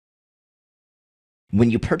When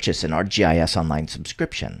you purchase an ArcGIS Online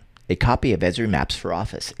subscription, a copy of Esri Maps for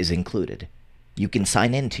Office is included. You can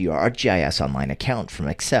sign in to your ArcGIS Online account from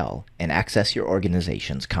Excel and access your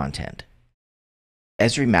organization's content.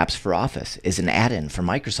 Esri Maps for Office is an add-in for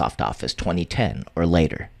Microsoft Office 2010 or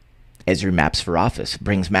later. Esri Maps for Office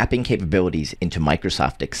brings mapping capabilities into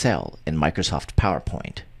Microsoft Excel and Microsoft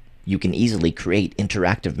PowerPoint. You can easily create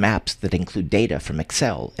interactive maps that include data from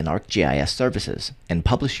Excel and ArcGIS services and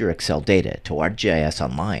publish your Excel data to ArcGIS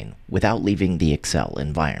Online without leaving the Excel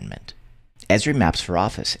environment. Esri Maps for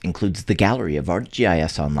Office includes the gallery of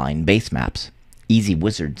ArcGIS Online base maps, easy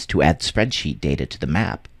wizards to add spreadsheet data to the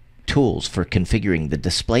map, tools for configuring the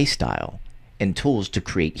display style, and tools to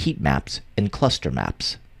create heat maps and cluster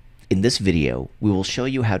maps. In this video, we will show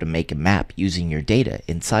you how to make a map using your data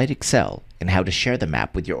inside Excel and how to share the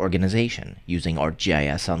map with your organization using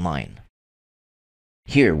ArcGIS Online.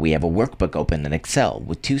 Here we have a workbook open in Excel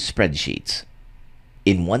with two spreadsheets.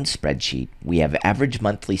 In one spreadsheet, we have average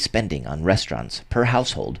monthly spending on restaurants per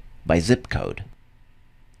household by zip code.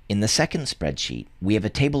 In the second spreadsheet, we have a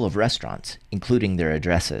table of restaurants, including their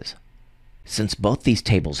addresses. Since both these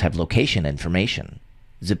tables have location information,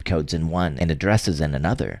 zip codes in one and addresses in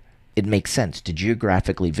another, it makes sense to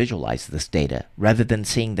geographically visualize this data rather than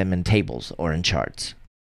seeing them in tables or in charts.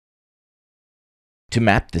 To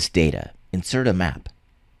map this data, insert a map.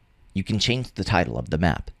 You can change the title of the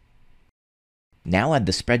map. Now add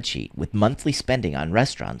the spreadsheet with monthly spending on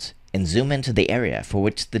restaurants and zoom into the area for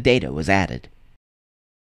which the data was added.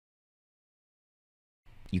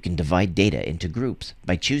 You can divide data into groups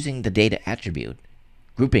by choosing the data attribute,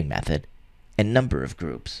 grouping method, and number of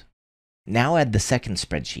groups. Now add the second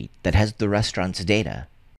spreadsheet that has the restaurant's data.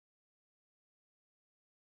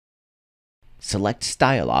 Select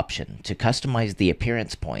Style option to customize the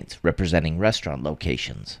appearance points representing restaurant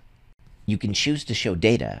locations. You can choose to show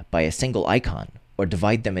data by a single icon or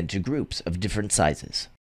divide them into groups of different sizes.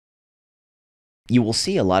 You will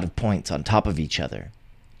see a lot of points on top of each other.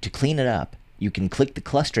 To clean it up, you can click the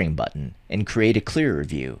clustering button and create a clearer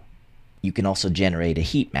view. You can also generate a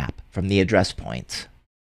heat map from the address points.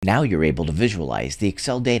 Now you're able to visualize the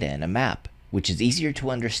Excel data in a map, which is easier to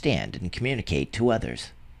understand and communicate to others.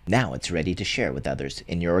 Now it's ready to share with others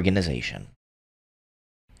in your organization.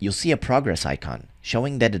 You'll see a progress icon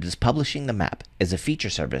showing that it is publishing the map as a feature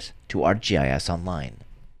service to ArcGIS Online.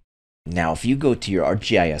 Now if you go to your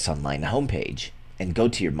ArcGIS Online homepage and go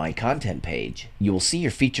to your My Content page, you will see your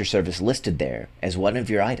feature service listed there as one of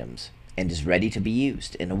your items and is ready to be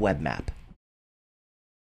used in a web map.